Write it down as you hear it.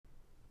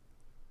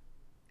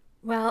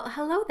Well,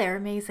 hello there,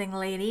 amazing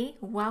lady.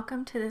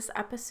 Welcome to this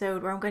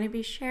episode where I'm going to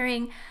be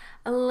sharing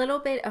a little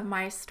bit of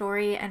my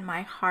story and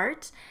my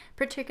heart,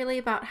 particularly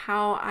about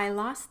how I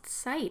lost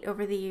sight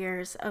over the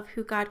years of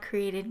who God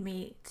created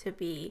me to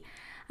be.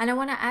 And I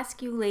want to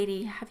ask you,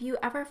 lady, have you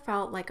ever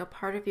felt like a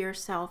part of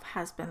yourself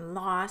has been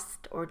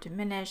lost or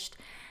diminished?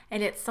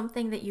 And it's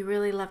something that you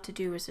really love to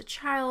do as a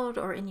child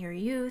or in your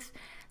youth,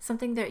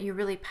 something that you're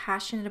really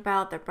passionate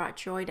about that brought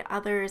joy to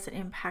others and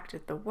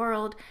impacted the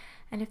world.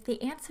 And if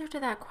the answer to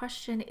that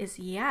question is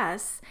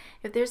yes,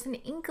 if there's an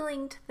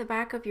inkling to the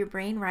back of your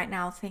brain right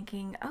now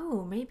thinking,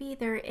 oh, maybe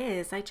there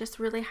is, I just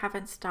really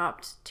haven't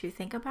stopped to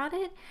think about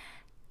it,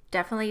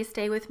 definitely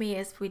stay with me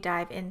as we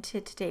dive into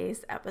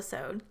today's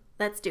episode.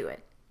 Let's do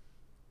it.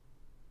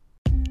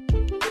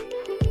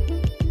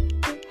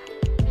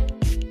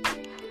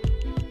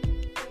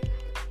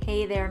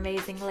 Hey there,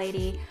 amazing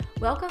lady.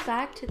 Welcome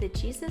back to the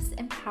Jesus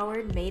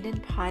Empowered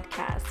Maiden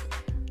podcast.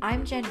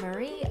 I'm Jen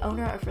Murray,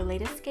 owner of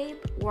Relate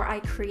Escape, where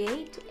I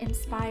create,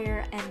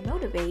 inspire, and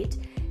motivate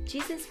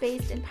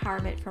Jesus-based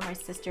empowerment for my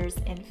sisters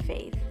in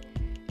faith.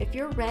 If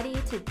you're ready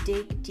to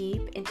dig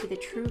deep into the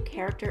true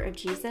character of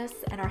Jesus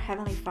and our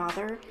Heavenly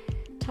Father,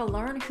 to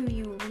learn who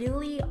you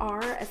really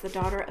are as the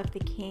daughter of the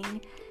King,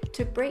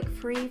 to break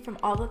free from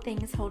all the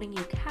things holding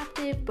you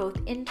captive,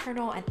 both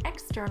internal and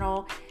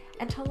external,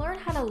 and to learn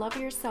how to love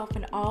yourself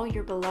in all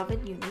your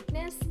beloved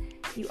uniqueness,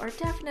 you are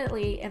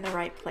definitely in the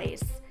right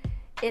place.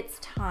 It's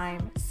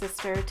time,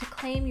 sister, to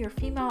claim your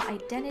female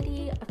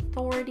identity,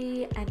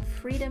 authority, and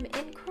freedom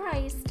in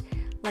Christ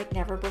like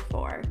never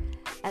before.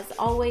 As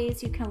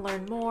always, you can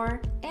learn more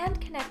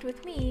and connect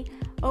with me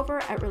over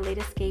at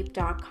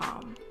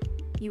RelateEscape.com.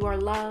 You are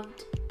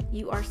loved,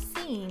 you are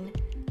seen,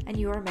 and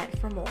you are meant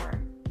for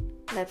more.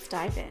 Let's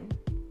dive in.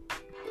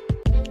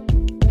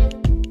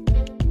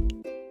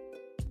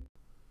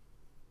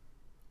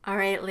 All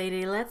right,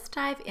 lady, let's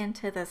dive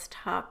into this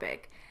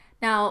topic.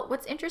 Now,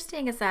 what's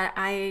interesting is that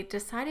I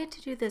decided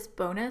to do this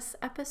bonus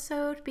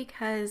episode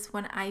because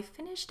when I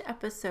finished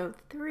episode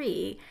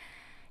 3,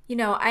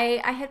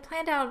 I had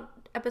planned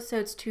out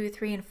episodes 2,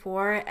 3, and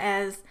 4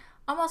 as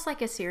almost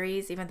like a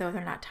series, even though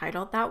they're not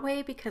titled that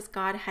way, because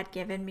God had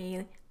given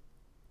me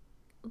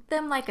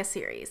them like a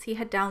series. He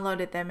had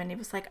downloaded them and he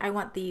was like, I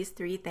want these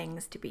 3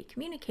 things to be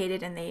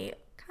communicated, and they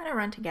kind of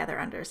run together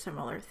under a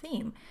similar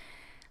theme.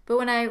 But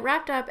when I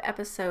wrapped up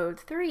episode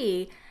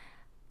 3,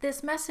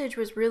 this message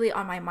was really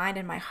on my mind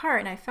and my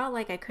heart, and I felt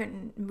like I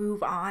couldn't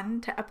move on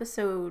to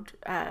episode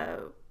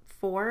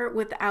 4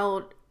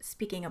 without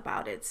speaking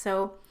about it.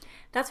 So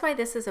that's why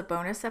this is a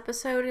bonus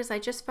episode, is I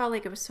just felt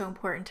like it was so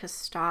important to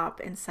stop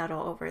and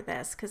settle over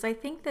this, because I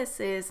think this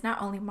is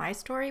not only my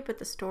story, but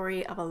the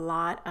story of a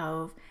lot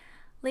of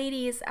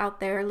ladies out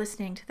there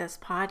listening to this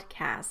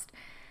podcast,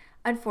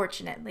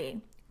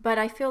 unfortunately. But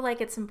I feel like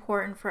it's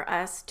important for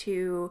us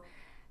to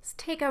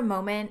take a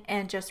moment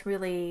and just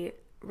really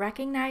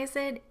recognize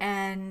it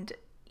and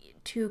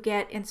to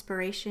get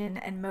inspiration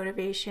and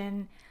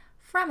motivation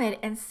from it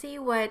and see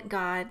what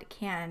God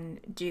can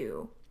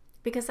do.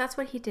 Because that's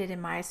what he did in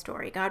my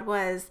story. God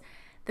was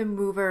the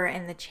mover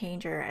and the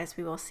changer, as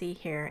we will see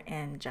here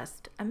in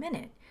just a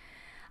minute.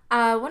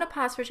 I want to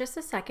pause for just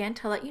a second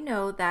to let you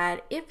know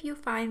that if you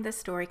find this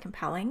story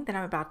compelling that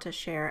I'm about to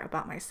share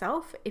about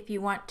myself, if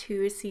you want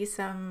to see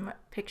some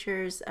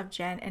pictures of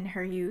Jen in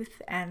her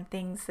youth and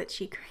things that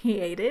she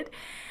created,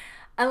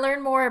 and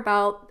learn more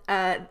about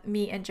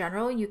me in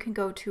general, you can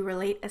go to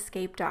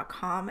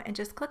RelateEscape.com and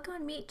just click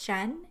on Meet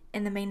Jen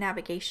in the main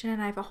navigation,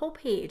 and I have a whole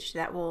page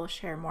that will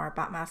share more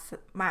about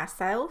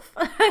myself.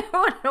 I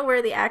don't know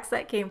where the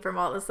accent came from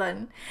all of a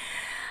sudden.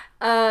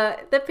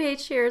 The page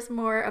shares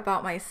more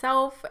about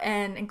myself,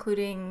 and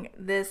including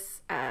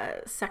this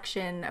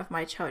section of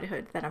my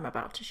childhood that I'm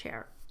about to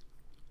share.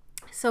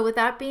 So with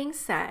that being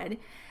said,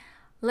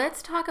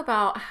 let's talk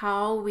about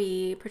how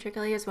we,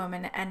 particularly as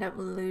women, end up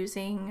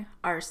losing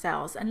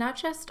ourselves, and not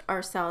just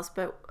ourselves,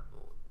 but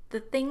the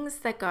things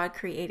that God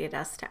created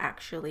us to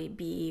actually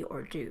be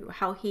or do,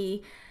 how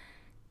he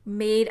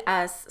made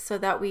us so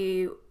that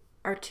we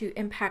are to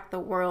impact the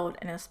world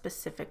in a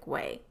specific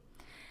way.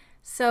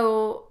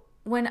 So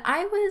when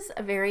I was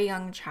a very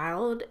young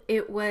child,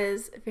 it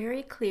was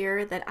very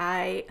clear that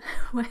I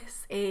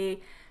was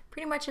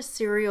pretty much a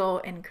serial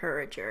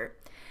encourager.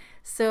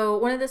 So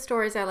one of the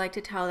stories I like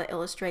to tell that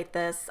illustrate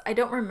this, I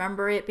don't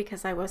remember it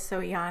because I was so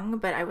young,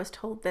 but I was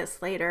told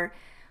this later.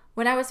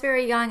 When I was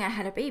very young, I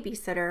had a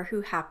babysitter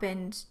who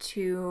happened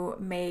to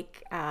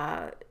make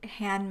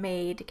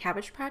handmade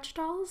Cabbage Patch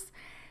dolls,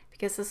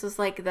 because this was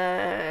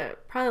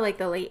probably like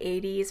the late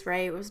 80s,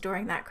 right? It was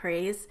during that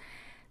craze.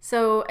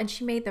 So, and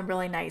she made them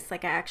really nice.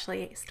 Like I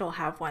actually still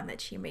have one that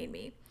she made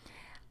me.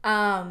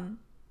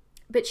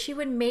 But she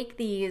would make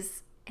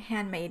these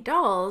handmade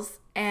dolls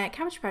and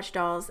Cabbage Patch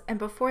dolls, and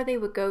before they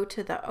would go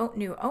to the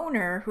new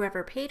owner,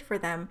 whoever paid for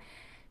them,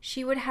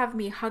 she would have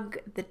me hug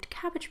the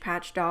Cabbage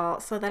Patch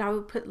doll so that I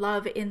would put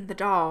love in the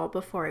doll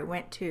before it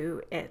went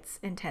to its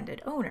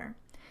intended owner.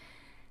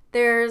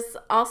 There's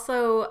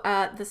also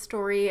the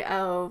story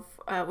of,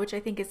 which I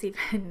think is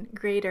even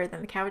greater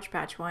than the Cabbage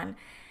Patch one.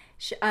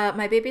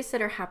 My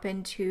babysitter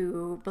happened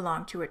to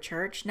belong to a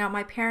church. Now,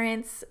 my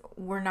parents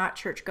were not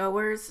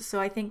churchgoers, so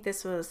I think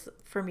this was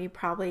for me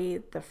probably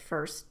the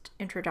first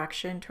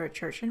introduction to a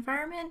church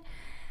environment.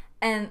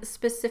 And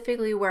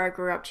specifically where I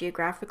grew up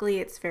geographically,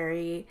 it's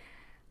very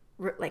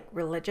like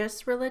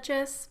religious.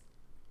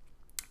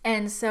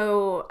 And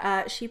so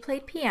she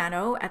played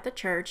piano at the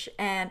church,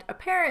 and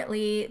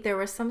apparently there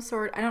was some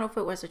sort, I don't know if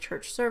it was a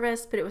church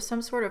service, but it was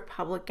some sort of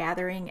public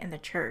gathering in the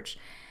church.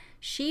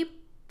 She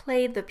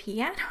played the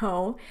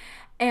piano,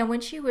 and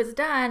when she was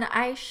done,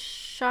 I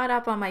shot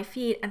up on my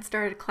feet and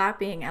started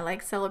clapping and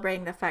like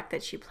celebrating the fact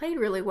that she played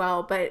really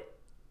well. But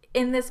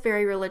in this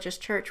very religious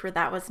church where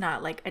that was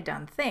not like a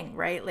done thing,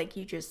 right? Like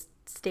you just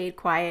stayed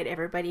quiet,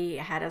 everybody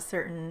had a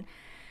certain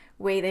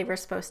way they were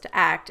supposed to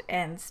act,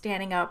 and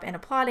standing up and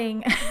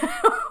applauding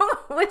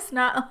was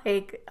not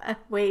like a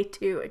way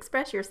to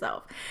express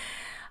yourself.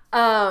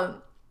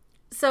 So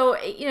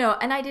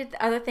and I did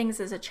other things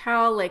as a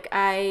child. Like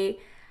I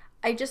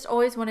just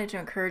always wanted to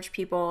encourage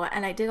people,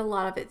 and I did a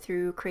lot of it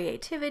through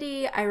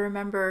creativity. I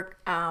remember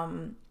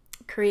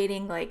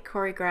creating like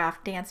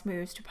choreographed dance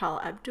moves to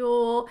Paula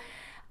Abdul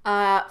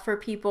for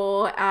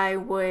people. I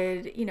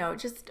would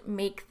just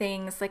make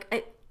things like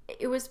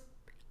it was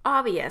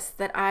obvious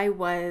that I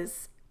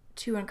was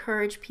to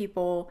encourage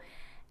people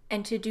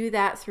and to do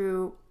that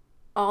through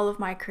all of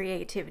my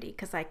creativity,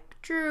 because I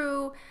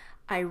drew,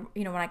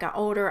 when I got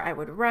older I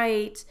would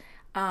write.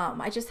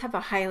 I just have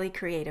a highly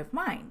creative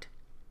mind.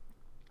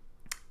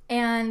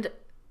 And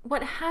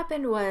what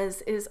happened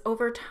is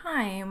over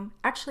time,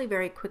 actually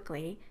very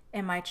quickly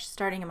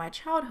starting in my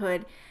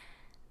childhood,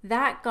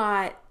 that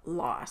got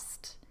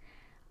lost.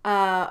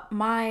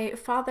 My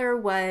father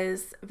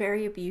was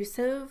very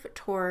abusive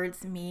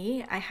towards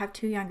me. I have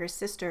two younger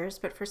sisters,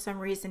 but for some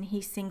reason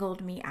he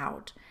singled me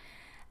out.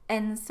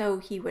 And so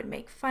he would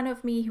make fun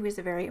of me. He was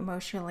a very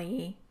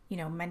emotionally,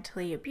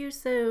 mentally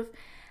abusive.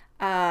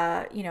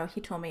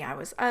 He told me I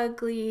was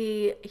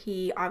ugly.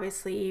 He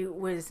obviously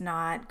was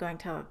not going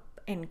to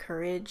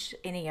encourage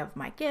any of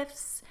my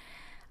gifts.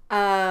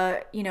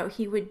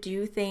 He would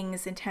do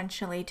things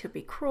intentionally to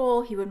be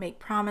cruel. He would make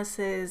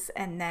promises,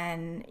 and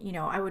then,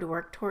 I would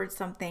work towards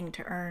something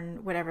to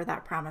earn whatever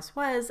that promise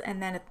was.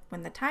 And then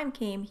when the time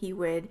came, he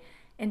would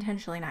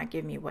intentionally not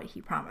give me what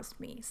he promised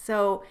me.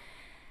 So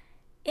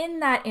in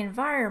that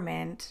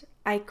environment,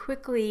 I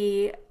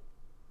quickly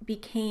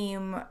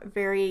became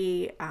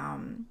very,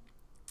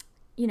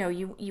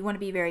 you want to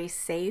be very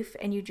safe,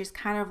 and you just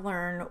kind of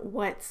learn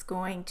what's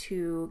going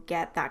to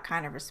get that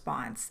kind of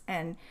response.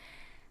 And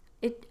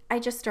I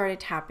just started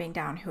tapping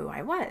down who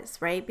I was,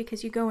 right?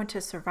 Because you go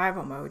into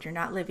survival mode. You're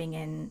not living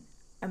in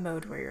a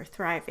mode where you're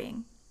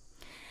thriving.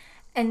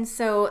 And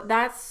so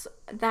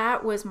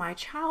that was my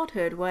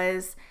childhood.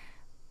 Was,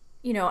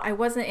 I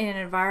wasn't in an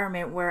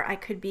environment where I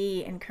could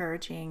be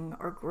encouraging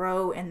or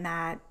grow in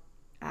that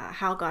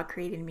how God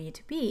created me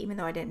to be, even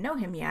though I didn't know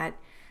him yet,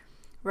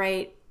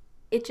 right?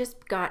 It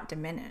just got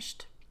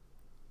diminished.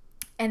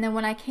 And then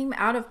when I came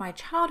out of my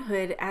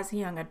childhood as a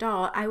young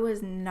adult, I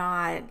was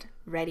not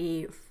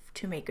ready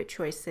to make good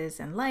choices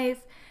in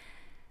life.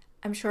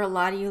 I'm sure a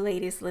lot of you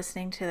ladies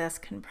listening to this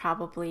can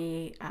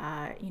probably,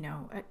 you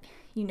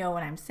know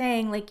what I'm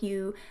saying. Like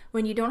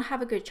when you don't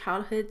have a good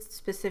childhood,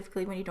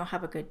 specifically when you don't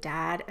have a good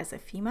dad as a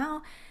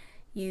female,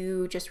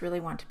 you just really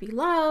want to be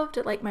loved.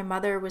 Like my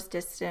mother was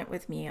distant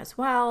with me as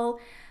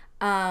well.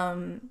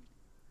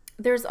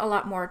 There's a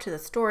lot more to the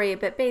story,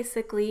 but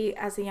basically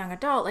as a young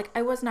adult, like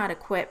I was not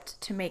equipped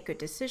to make good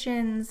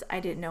decisions. I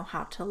didn't know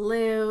how to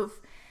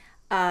live.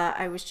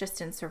 I was just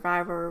in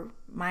survivor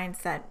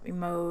mindset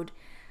mode.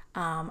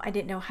 I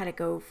didn't know how to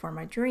go for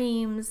my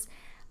dreams.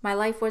 My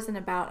life wasn't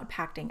about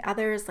impacting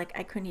others. Like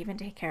I couldn't even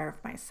take care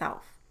of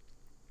myself.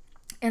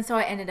 And so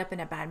I ended up in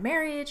a bad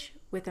marriage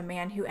with a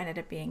man who ended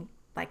up being,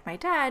 like my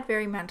dad,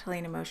 very mentally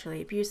and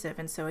emotionally abusive.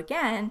 And so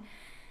again,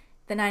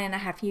 the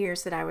 9.5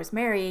 years that I was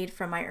married,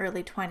 from my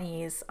early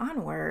 20s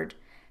onward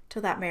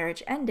till that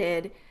marriage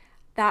ended,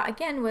 that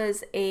again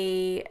was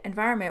a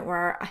environment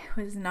where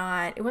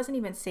it wasn't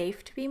even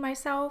safe to be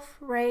myself,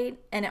 right?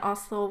 And it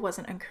also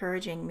wasn't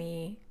encouraging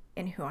me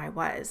in who I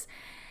was.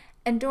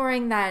 And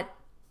during that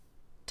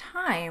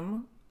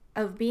time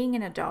of being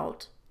an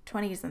adult,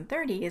 20s and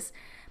 30s,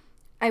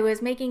 I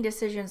was making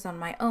decisions on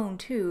my own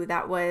too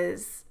that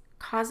was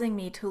causing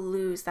me to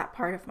lose that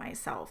part of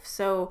myself.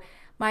 So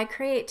my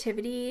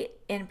creativity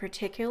in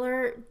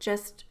particular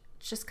just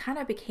kind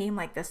of became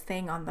like this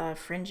thing on the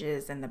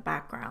fringes in the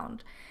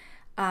background.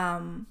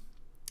 I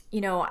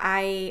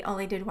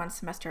only did one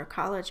semester of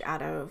college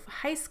out of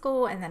high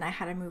school, and then I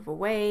had to move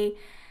away.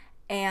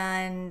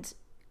 And,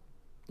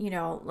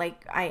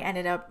 I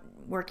ended up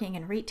working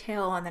in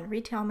retail and then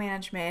retail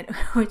management,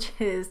 which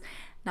is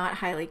not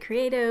highly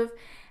creative.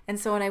 And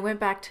so when I went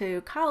back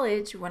to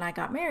college, when I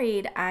got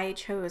married, I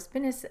chose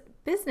business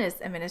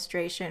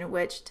administration,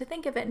 which, to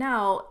think of it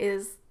now,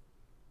 is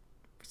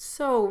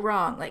so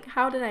wrong. Like,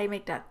 how did I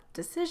make that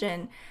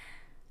decision?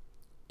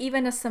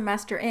 even a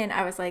semester in,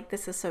 I was like,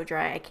 this is so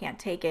dry, I can't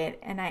take it.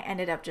 And I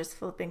ended up just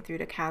flipping through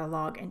the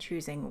catalog and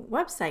choosing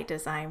website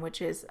design,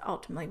 which is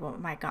ultimately what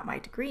I got my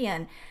degree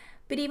in.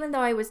 But even though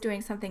I was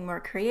doing something more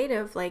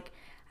creative, like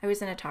I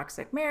was in a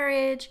toxic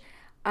marriage,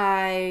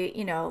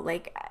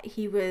 like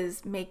he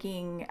was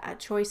making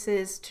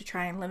choices to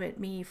try and limit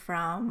me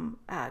from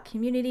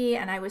community.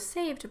 And I was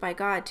saved by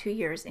God 2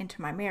 years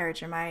into my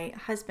marriage. And my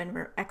husband,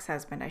 or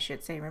ex-husband, I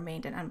should say,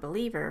 remained an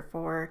unbeliever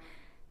for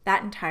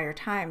that entire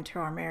time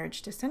till our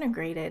marriage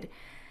disintegrated.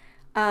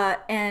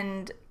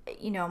 And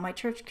my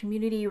church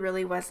community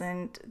really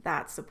wasn't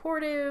that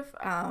supportive.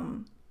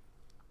 And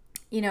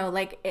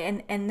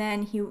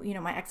then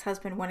my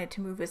ex-husband wanted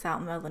to move us out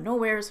in the middle of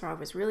nowhere, so I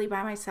was really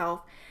by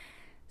myself.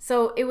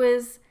 So it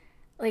was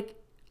like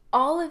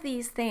all of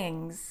these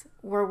things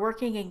were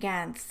working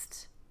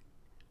against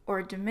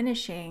or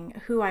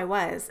diminishing who I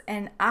was.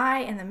 And I,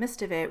 in the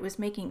midst of it, was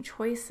making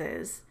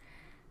choices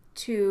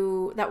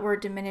that were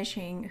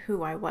diminishing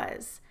who I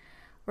was,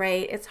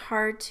 right? It's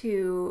hard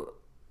to,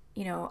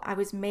 I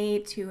was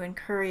made to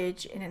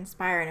encourage and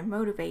inspire and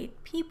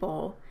motivate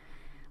people,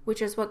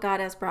 which is what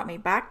God has brought me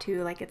back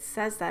to. Like it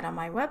says that on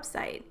my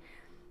website.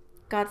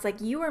 God's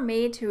like, you were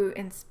made to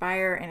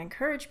inspire and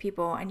encourage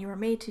people, and you were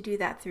made to do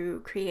that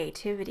through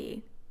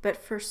creativity. But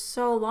for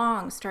so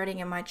long, starting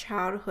in my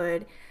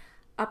childhood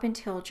up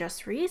until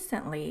just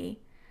recently,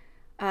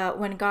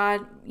 when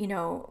God,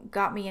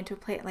 got me into a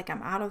place, like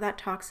I'm out of that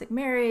toxic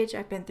marriage,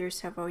 I've been through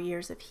several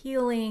years of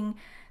healing,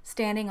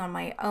 standing on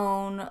my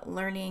own,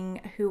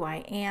 learning who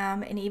I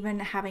am, and even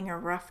having a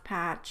rough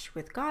patch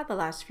with God the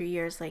last few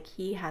years. Like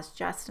he has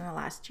just in the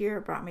last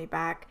year brought me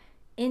back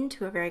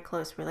into a very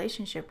close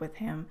relationship with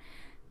him.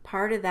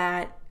 Part of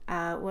that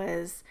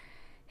was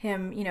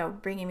him,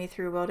 bringing me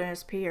through a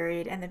wilderness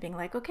period and then being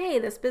like, okay,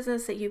 this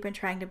business that you've been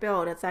trying to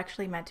build, it's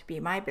actually meant to be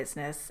my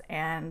business.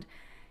 And,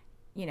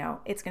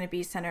 it's going to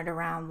be centered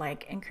around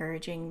like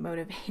encouraging,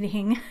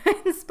 motivating,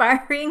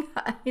 inspiring,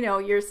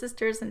 your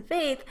sisters in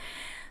faith,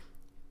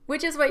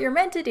 which is what you're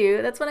meant to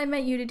do. That's what I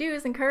meant you to do,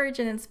 is encourage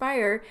and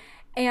inspire,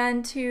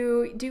 and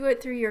to do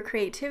it through your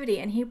creativity.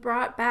 And he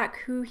brought back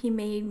who he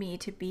made me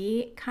to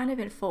be kind of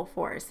in full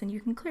force. And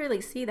you can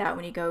clearly see that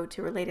when you go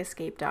to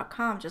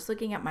relateescape.com, just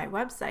looking at my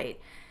website.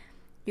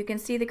 You can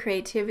see the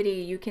creativity,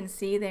 you can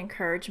see the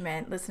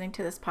encouragement. Listening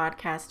to this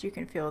podcast, you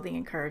can feel the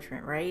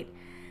encouragement, right?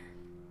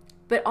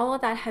 But all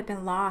of that had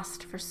been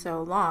lost for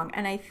so long.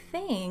 And I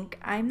think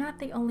I'm not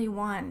the only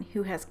one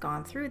who has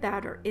gone through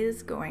that or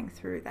is going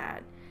through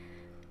that.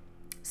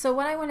 So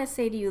what I want to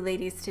say to you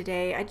ladies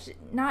today,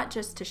 not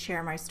just to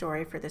share my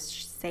story for the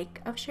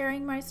sake of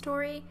sharing my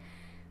story,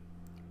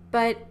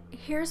 but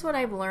here's what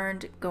I've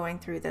learned going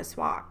through this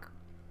walk.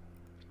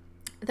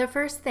 The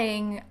first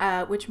thing,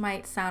 which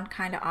might sound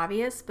kind of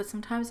obvious, but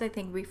sometimes I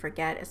think we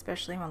forget,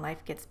 especially when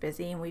life gets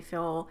busy and we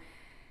feel,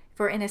 if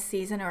we're in a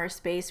season or a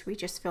space, we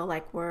just feel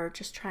like we're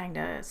just trying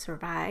to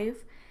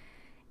survive,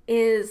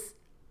 is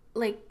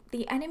like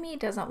the enemy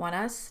doesn't want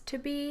us to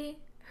be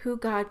who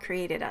God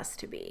created us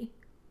to be.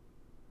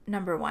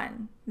 Number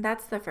one,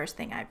 that's the first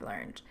thing I've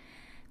learned.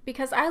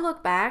 Because I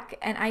look back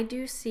and I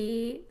do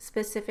see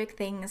specific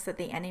things that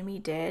the enemy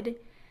did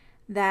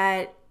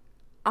that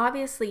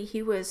obviously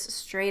he was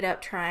straight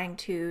up trying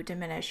to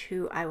diminish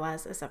who I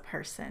was as a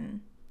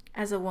person,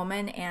 as a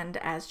woman, and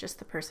as just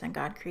the person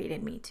God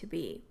created me to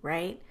be,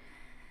 right?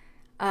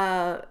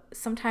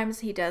 Sometimes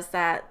he does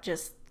that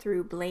just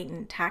through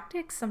blatant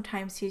tactics.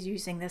 Sometimes he's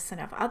using this in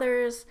of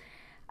others,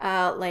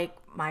 like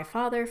my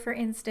father, for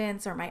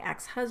instance, or my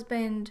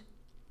ex-husband.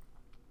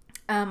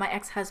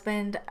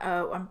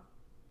 I'm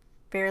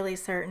fairly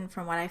certain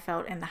from what I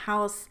felt in the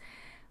house,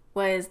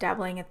 was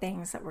dabbling in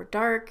things that were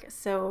dark.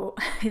 So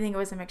I think it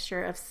was a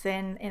mixture of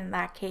sin in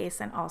that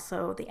case and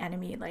also the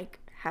enemy like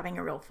having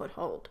a real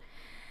foothold.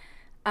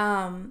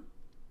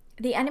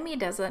 The enemy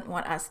doesn't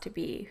want us to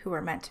be who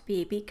we're meant to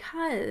be,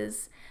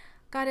 because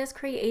God has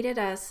created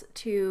us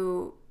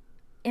to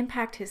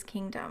impact his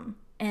kingdom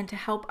and to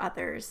help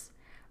others,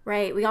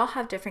 right? We all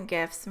have different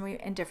gifts and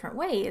in different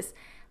ways,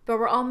 but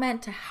we're all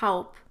meant to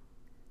help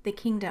the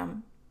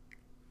kingdom,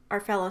 our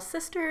fellow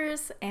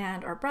sisters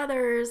and our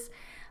brothers,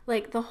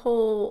 like the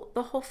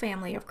whole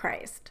family of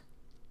Christ.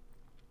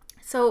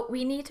 So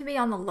we need to be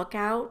on the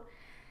lookout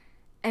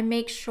and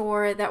make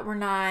sure that we're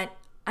not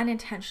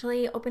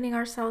unintentionally opening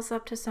ourselves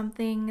up to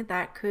something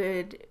that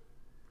could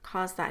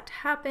cause that to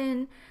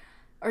happen,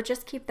 or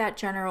just keep that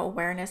general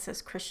awareness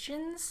as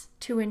Christians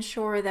to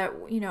ensure that,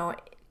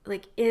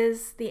 like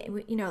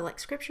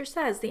scripture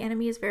says, the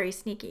enemy is very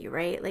sneaky,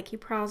 right? Like he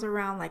prowls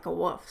around like a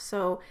wolf.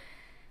 So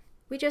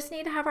we just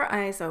need to have our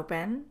eyes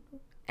open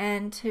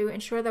and to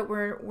ensure that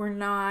we're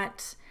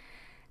not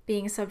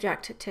being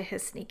subject to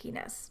his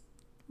sneakiness,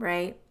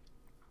 right?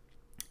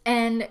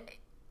 And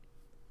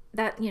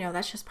that,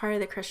 that's just part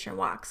of the Christian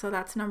walk. So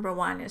that's number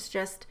one, is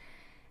just,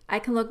 I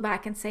can look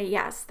back and say,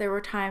 yes, there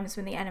were times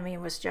when the enemy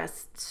was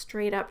just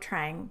straight up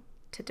trying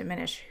to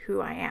diminish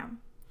who I am.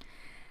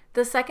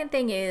 The second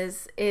thing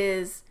is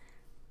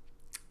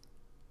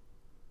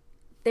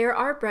there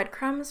are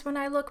breadcrumbs when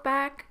I look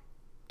back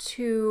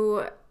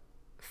to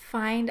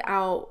find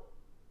out.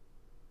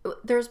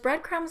 There's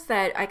breadcrumbs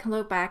that I can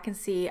look back and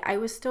see I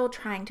was still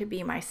trying to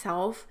be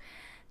myself.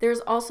 There's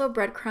also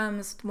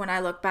breadcrumbs when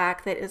I look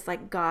back that is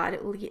like God,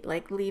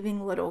 like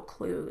leaving little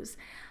clues.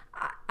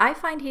 I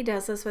find he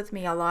does this with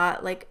me a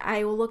lot. Like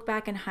I will look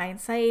back in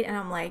hindsight and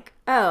I'm like,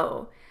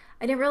 oh,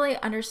 I didn't really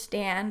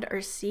understand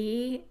or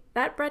see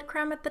that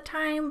breadcrumb at the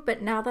time,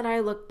 but now that I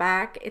look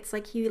back, it's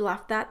like he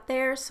left that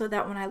there so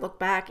that when I look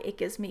back, it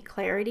gives me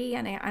clarity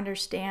and I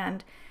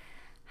understand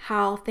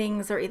how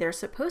things are either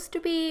supposed to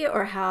be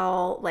or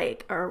how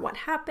like or what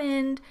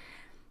happened,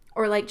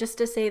 or like just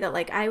to say that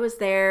like I was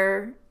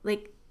there.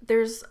 Like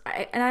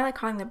and I like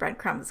calling them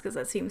breadcrumbs because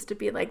that seems to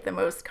be like the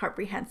most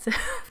comprehensive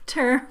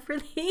term for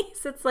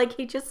these. It's like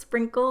he just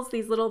sprinkles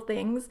these little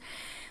things.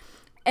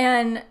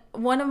 And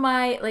one of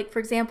my, like, for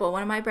example,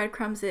 one of my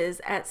breadcrumbs is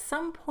at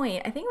some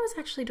point, I think it was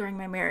actually during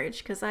my marriage,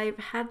 because I've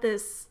had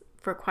this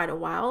for quite a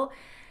while,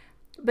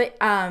 but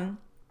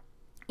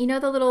you know,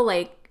 the little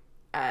like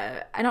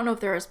I don't know if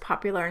they're as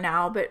popular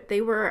now, but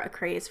they were a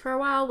craze for a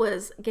while,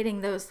 was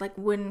getting those like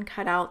wooden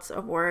cutouts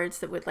of words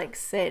that would like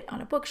sit on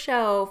a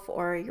bookshelf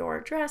or your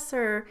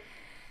dresser.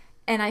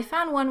 And I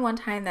found one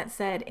time that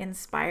said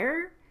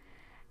inspire,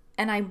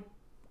 and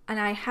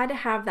I had to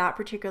have that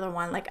particular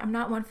one. Like I'm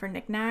not one for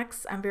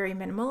knickknacks. I'm very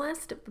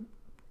minimalist.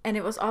 And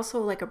it was also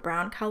like a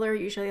brown color.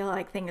 Usually I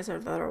like things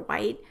that are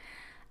white.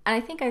 And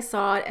I think I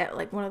saw it at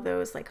like one of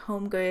those like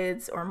Home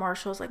Goods or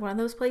Marshalls, like one of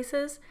those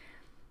places.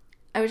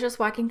 I was just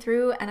walking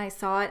through and I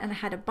saw it and I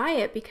had to buy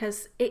it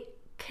because it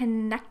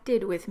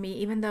connected with me,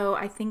 even though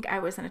I think I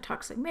was in a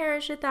toxic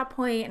marriage at that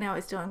point and I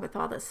was dealing with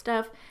all this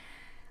stuff.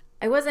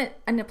 I wasn't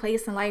in a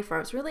place in life where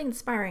I was really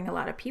inspiring a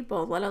lot of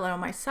people, let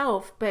alone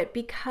myself. But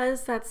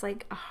because that's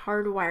like a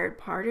hardwired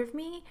part of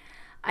me,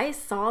 I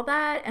saw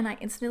that and I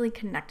instantly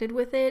connected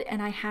with it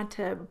and I had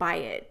to buy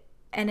it.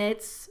 And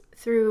it's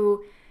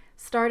through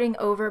starting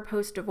over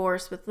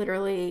post-divorce with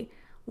literally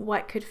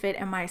what could fit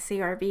in my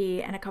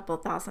CRV and a couple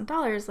of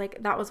 $1,000s.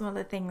 Like that was one of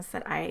the things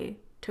that I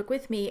took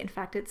with me. In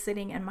fact, it's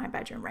sitting in my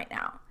bedroom right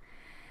now.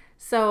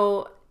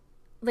 So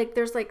like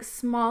there's like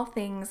small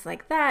things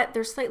like that.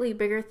 There's slightly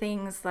bigger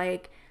things.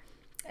 Like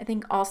I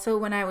think also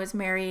when I was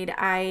married,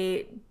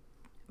 I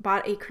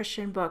bought a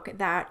Christian book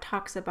that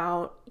talks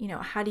about, you know,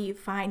 how do you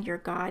find your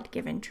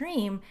God-given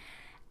dream?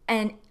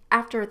 And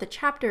after the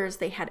chapters,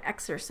 they had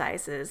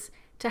exercises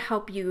to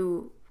help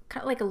you,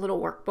 kind of like a little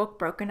workbook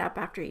broken up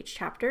after each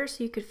chapter,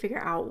 so you could figure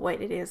out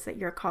what it is that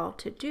you're called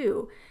to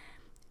do.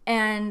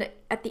 And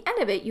at the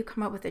end of it, you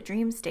come up with a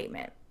dream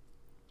statement.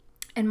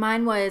 And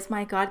mine was,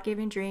 my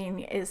God-given dream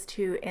is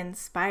to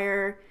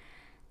inspire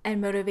and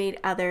motivate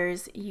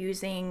others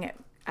using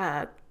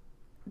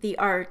the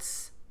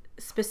arts,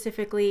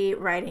 specifically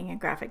writing and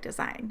graphic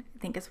design, I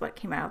think is what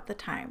came out at the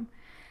time.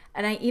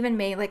 And I even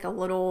made like a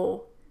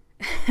little,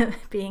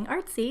 being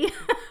artsy,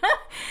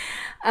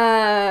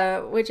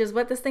 which is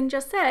what this thing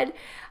just said.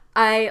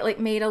 I like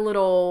made a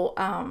little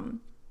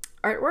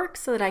artwork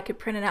so that I could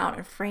print it out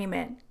and frame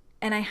it.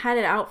 And I had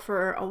it out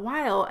for a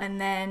while,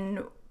 and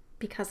then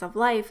because of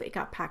life, it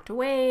got packed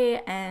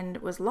away and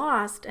was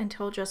lost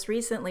until just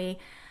recently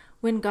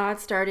when God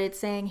started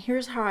saying,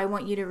 here's how I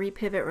want you to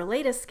repivot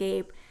Relate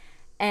Escape,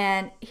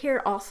 and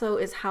here also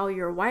is how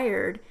you're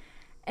wired.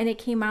 And it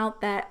came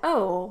out that,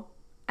 oh,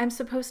 I'm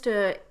supposed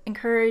to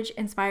encourage,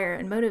 inspire,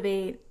 and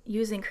motivate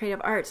using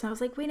creative arts. And I was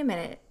like, wait a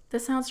minute,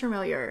 this sounds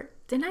familiar.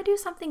 Didn't I do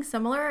something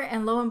similar?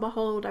 And lo and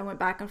behold, I went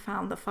back and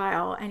found the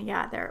file, and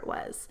yeah, there it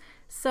was.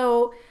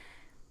 So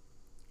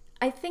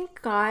I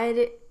think God,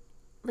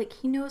 like,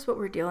 he knows what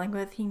we're dealing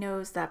with. He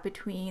knows that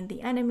between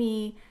the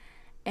enemy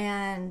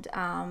and,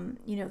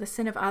 you know, the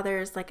sin of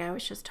others, like I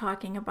was just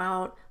talking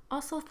about,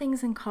 also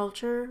things in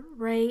culture,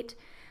 right?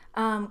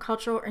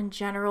 Culture in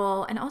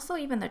general, and also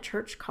even the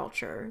church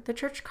culture. The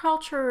church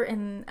culture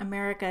in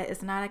America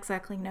is not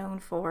exactly known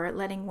for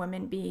letting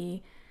women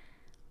be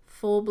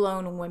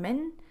full-blown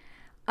women.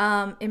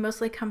 It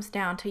mostly comes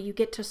down to you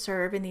get to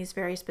serve in these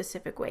very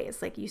specific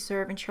ways. Like you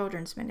serve in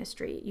children's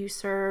ministry, you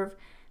serve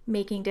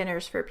making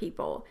dinners for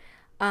people.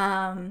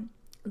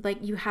 Like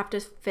you have to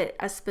fit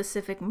a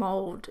specific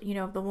mold, you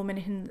know, the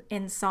woman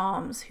in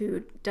Psalms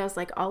who does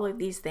like all of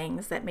these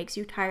things that makes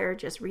you tired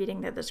just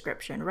reading the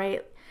description,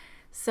 right?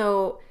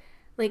 So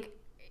like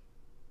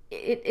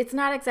it's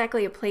not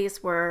exactly a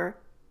place where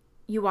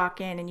you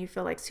walk in and you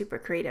feel like super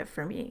creative,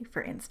 for me,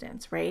 for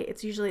instance, right?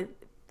 It's usually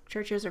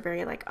churches are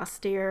very like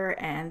austere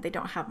and they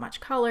don't have much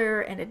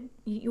color, and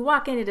you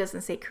walk in, it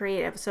doesn't say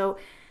creative. So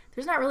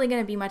there's not really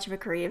going to be much of a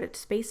creative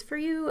space for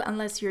you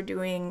unless you're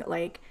doing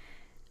like,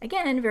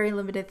 again, very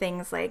limited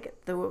things like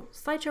the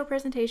slideshow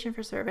presentation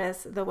for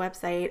service, the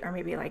website, or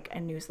maybe like a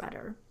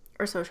newsletter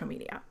or social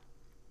media.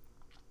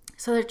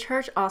 So the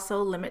church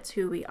also limits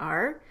who we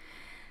are.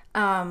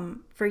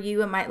 For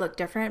you, it might look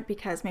different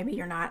because maybe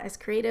you're not as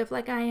creative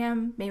like I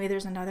am. Maybe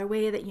there's another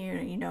way that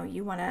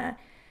you want to,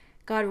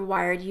 God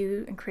wired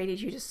you and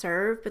created you to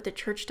serve, but the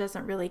church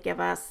doesn't really give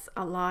us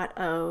a lot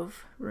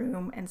of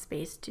room and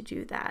space to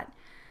do that.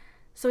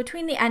 So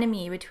between the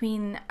enemy,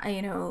 between,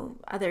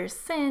 other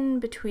sin,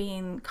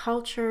 between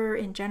culture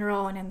in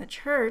general and in the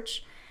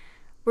church,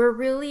 we're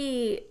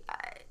really,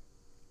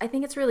 I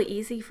think it's really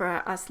easy for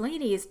us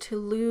ladies to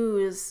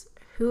lose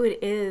who it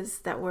is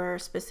that we're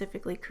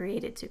specifically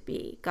created to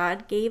be.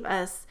 God gave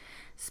us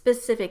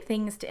specific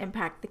things to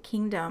impact the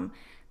kingdom,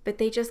 but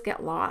they just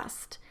get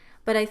lost.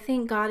 But I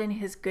think God in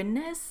his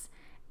goodness,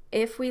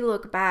 if we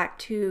look back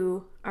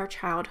to our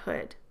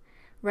childhood,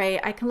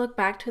 right? I can look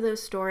back to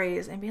those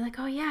stories and be like,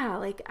 oh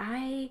yeah,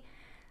 I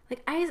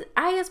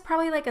as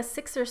probably like a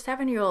 6 or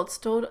 7 year old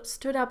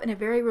stood up in a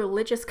very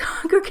religious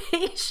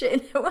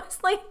congregation. It was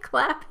like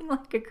clapping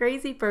like a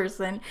crazy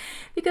person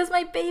because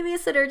my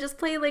babysitter just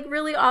played like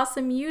really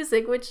awesome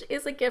music, which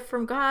is a gift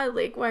from God.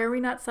 Like, why are we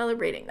not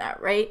celebrating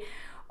that, right?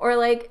 Or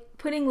like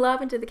putting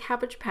love into the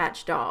Cabbage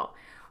Patch doll,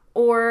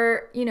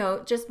 or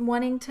just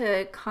wanting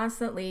to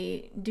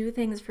constantly do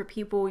things for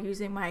people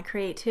using my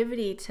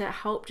creativity to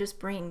help just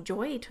bring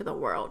joy to the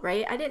world,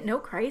 right? I didn't know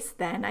Christ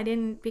then. I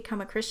didn't become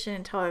a Christian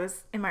until I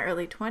was in my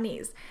early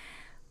 20s,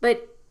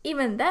 but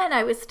even then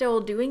I was still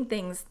doing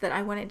things that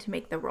I wanted to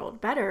make the world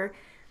better.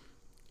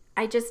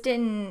 It just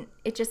didn't,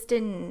 it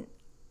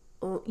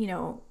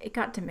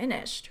got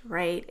diminished,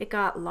 right? It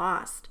got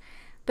lost.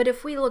 But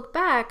if we look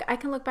back, I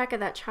can look back at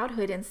that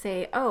childhood and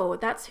say, oh,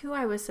 that's who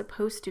I was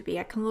supposed to be.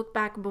 I can look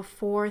back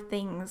before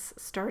things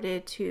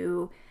started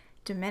to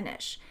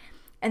diminish.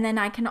 And then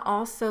I can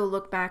also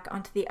look back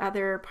onto the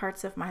other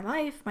parts of my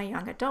life, my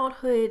young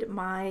adulthood,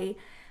 my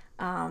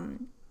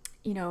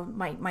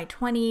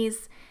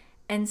 20s,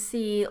 and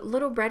see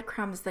little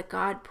breadcrumbs that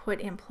God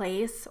put in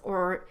place,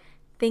 or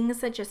things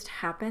that just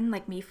happen,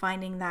 like me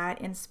finding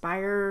that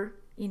Inspire,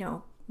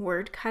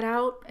 word cut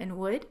out in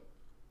wood,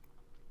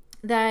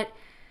 that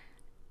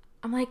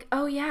I'm like,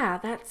 oh yeah,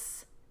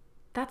 that's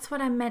what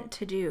I'm meant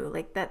to do.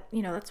 Like that,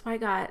 that's why I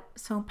got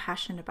so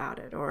passionate about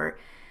it. Or,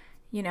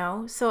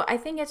 so I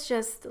think it's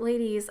just,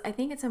 ladies, I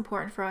think it's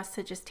important for us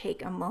to just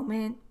take a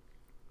moment,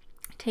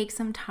 take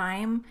some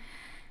time,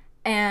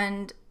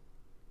 and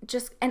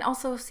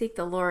also seek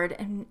the Lord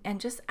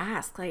and just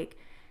ask, like,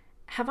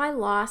 have I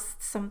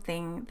lost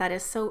something that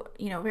is so,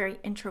 very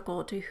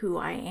integral to who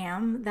I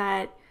am,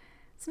 that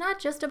it's not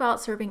just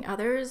about serving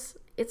others,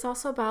 it's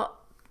also about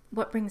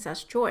what brings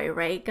us joy,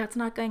 right? God's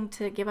not going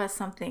to give us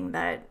something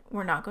that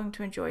we're not going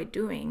to enjoy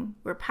doing.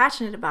 We're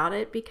passionate about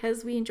it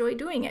because we enjoy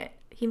doing it.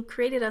 He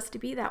created us to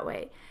be that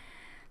way.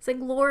 It's like,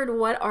 Lord,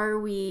 what are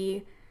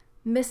we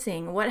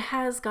missing? What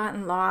has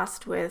gotten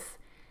lost with,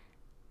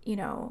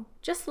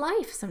 just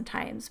life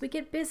sometimes? We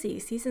get busy.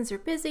 Seasons are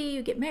busy.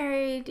 You get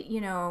married,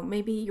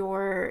 maybe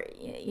you're,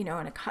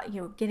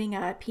 getting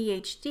a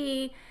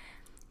PhD,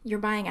 you're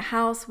buying a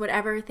house,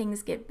 whatever,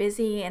 things get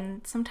busy.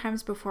 And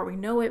sometimes before we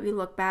know it, we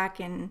look back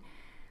and,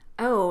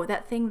 oh,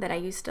 that thing that I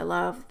used to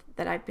love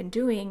that I've been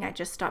doing, I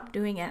just stopped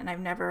doing it and I've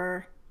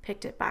never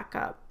picked it back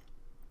up.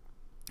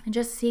 And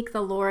just seek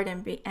the Lord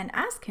and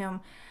ask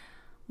him,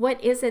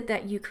 what is it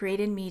that you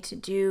created me to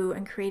do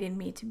and created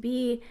me to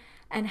be?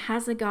 And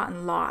has it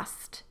gotten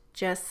lost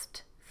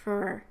just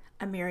for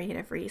a myriad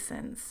of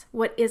reasons?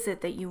 What is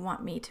it that you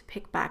want me to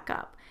pick back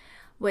up?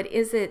 What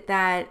is it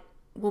that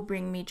will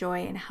bring me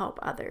joy and help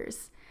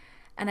others?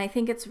 And I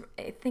think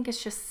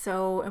it's just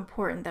so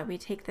important that we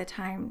take the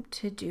time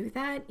to do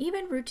that,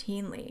 even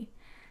routinely,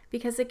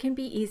 because it can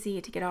be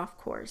easy to get off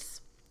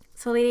course.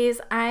 So ladies,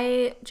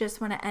 I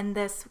just want to end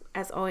this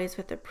as always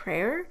with a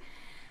prayer,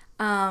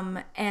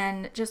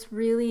 and just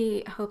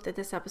really hope that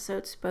this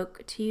episode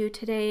spoke to you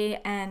today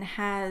and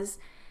has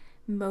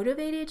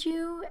motivated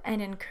you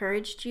and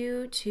encouraged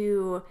you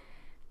to,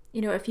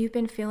 if you've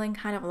been feeling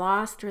kind of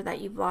lost, or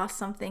that you've lost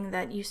something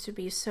that used to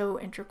be so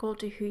integral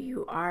to who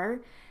you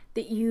are,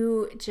 that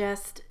you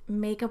just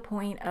make a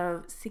point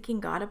of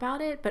seeking God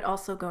about it, but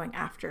also going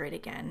after it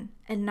again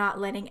and not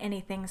letting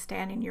anything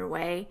stand in your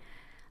way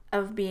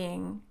of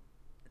being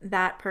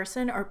that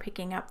person or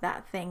picking up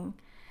that thing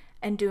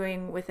and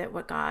doing with it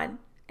what God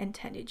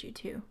intended you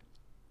to.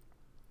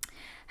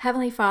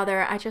 Heavenly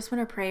Father, I just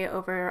want to pray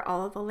over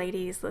all of the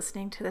ladies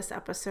listening to this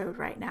episode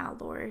right now,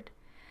 Lord.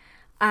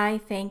 I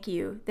thank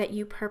you that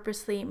you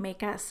purposely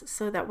make us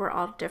so that we're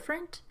all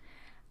different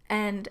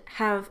and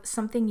have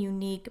something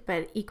unique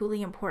but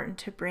equally important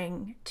to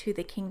bring to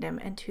the kingdom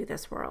and to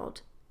this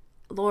world.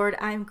 Lord,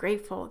 I'm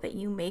grateful that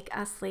you make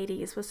us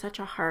ladies with such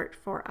a heart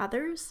for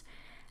others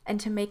and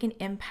to make an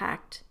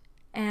impact.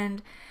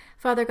 And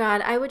Father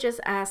God, I would just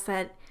ask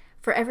that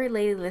for every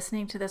lady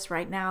listening to this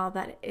right now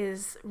that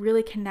is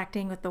really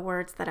connecting with the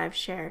words that I've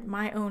shared,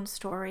 my own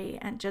story,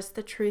 and just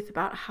the truth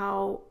about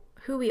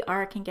who we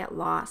are can get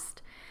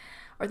lost,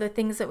 or the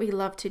things that we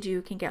love to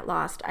do can get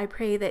lost. I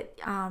pray that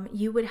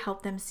you would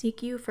help them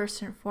seek you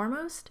first and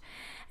foremost.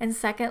 And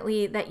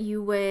secondly, that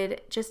you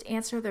would just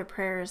answer their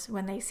prayers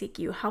when they seek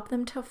you. Help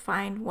them to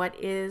find what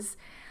is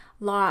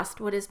lost,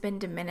 what has been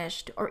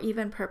diminished, or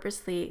even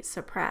purposely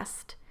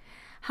suppressed.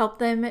 Help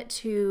them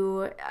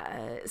to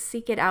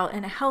seek it out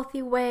in a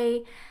healthy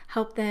way.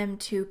 Help them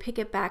to pick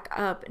it back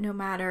up no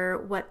matter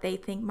what they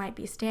think might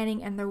be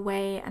standing in their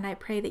way. And I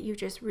pray that you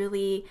just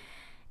really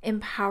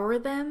empower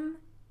them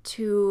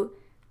to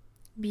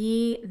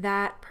be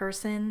that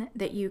person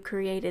that you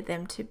created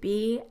them to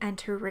be, and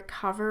to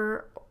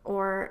recover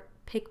or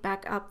pick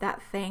back up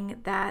that thing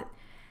that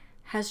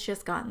has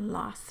just gotten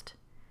lost.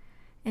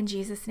 In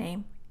Jesus'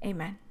 name,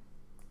 amen.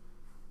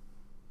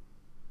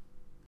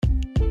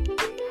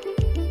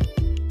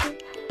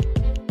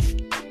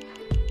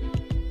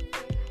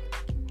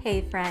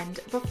 Hey friend,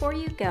 before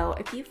you go,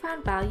 if you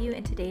found value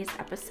in today's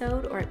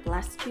episode or it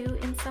blessed you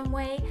in some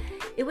way,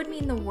 it would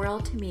mean the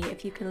world to me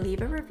if you could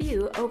leave a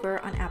review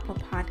over on Apple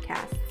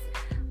Podcasts.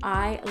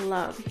 I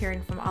love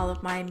hearing from all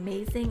of my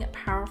amazing,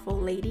 powerful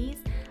ladies,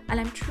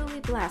 and I'm truly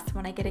blessed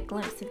when I get a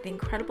glimpse of the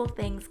incredible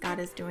things God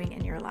is doing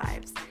in your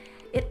lives.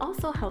 It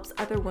also helps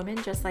other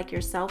women just like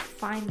yourself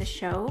find the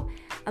show,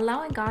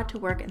 allowing God to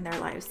work in their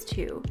lives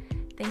too.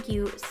 Thank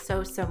you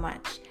so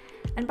much.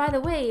 And by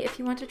the way, if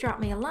you want to drop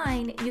me a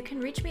line, you can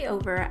reach me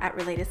over at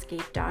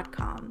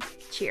relatescape.com.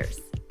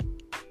 Cheers.